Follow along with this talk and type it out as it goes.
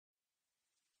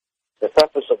The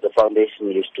purpose of the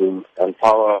foundation is to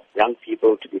empower young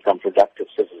people to become productive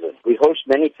citizens. We host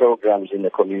many programs in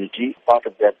the community, part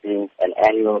of that being an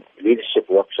annual leadership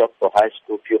workshop for high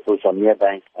school pupils from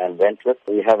Merebank and Wentworth.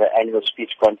 We have an annual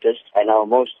speech contest, and our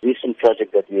most recent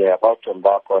project that we are about to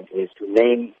embark on is to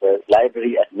name the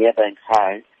library at Merebank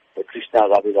High the Krishna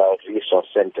Rabilal Resource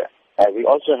Center. We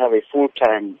also have a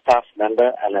full-time staff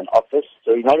member and an office.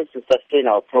 So in order to sustain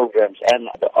our programs and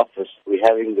the office, we're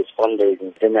having this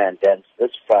fundraising dinner and dance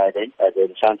this Friday at the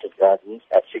Enchanted Gardens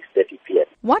at 6:30 p.m.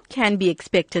 What can be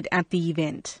expected at the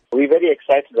event? We're very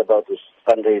excited about this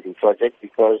fundraising project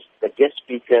because the guest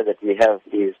speaker that we have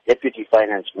is Deputy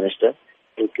Finance Minister,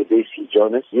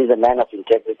 Jonas. He is a man of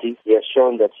integrity. He has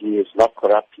shown that he is not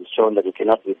corrupt. He's shown that he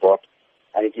cannot be bought.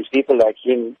 And it is people like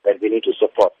him that we need to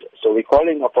support. So we're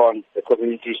calling upon the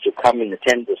communities to come and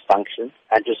attend this function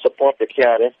and to support the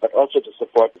KRF, but also to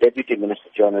support Deputy Minister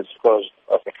Jonas because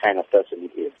of the kind of person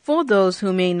he is. For those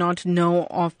who may not know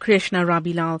of Krishna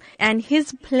Rabilal and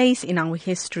his place in our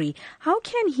history, how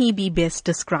can he be best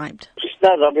described?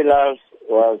 Krishna Rabilal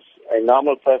was a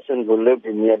normal person who lived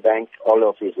in Merebank all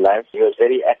of his life. He was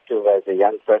very active as a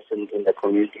young person in the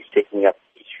communities, taking up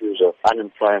issues of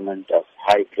unemployment, of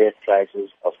high bread prices,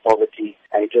 of poverty.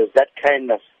 And it was that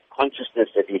kind of consciousness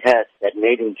that he had that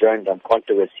made him join the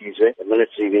Umkhonto weSizwe, the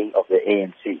military wing of the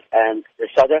ANC. And the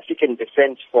South African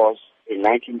Defence Force in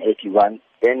 1981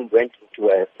 then went into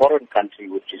a foreign country,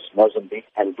 which is Mozambique,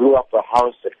 and blew up a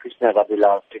house that Krishna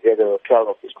Rabilal, together with 12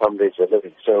 of his comrades, were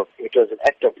living. So it was an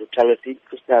act of brutality.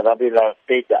 Krishna Rabilal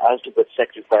paid the ultimate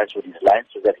sacrifice with his life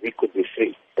so that we could be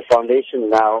free. The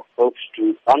foundation now hopes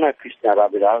to honor Krishna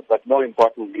Rabilal, but more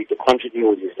importantly, to continue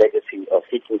with his legacy of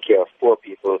taking care of poor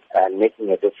people and making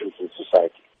a difference in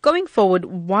society. Going forward,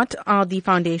 what are the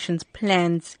foundation's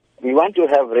plans? We want to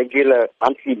have regular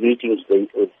monthly meetings with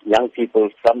young people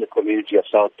from the community of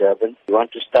South Durban. We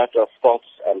want to start off sports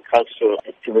and cultural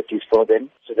activities for them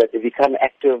so that they become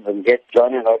active and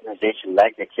join an organization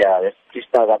like the KRF.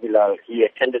 Krishna Rabilal, he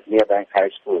attended Merebank High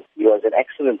School. He was an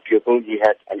excellent pupil. He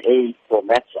had an A for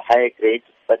maths, a higher grade.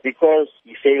 But because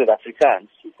he failed Afrikaans,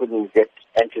 he couldn't get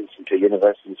entrance into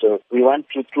university. So we want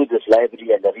to, through this library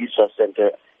and the resource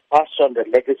center, pass on the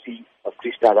legacy of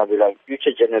Krishna Rabilal.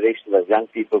 Future generations of young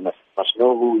people must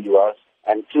know who he was.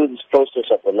 And through this process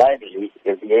of the library,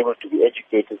 they'll be able to be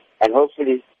educated. And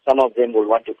hopefully some of them will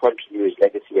want to continue his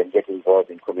legacy and get involved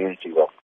in community work.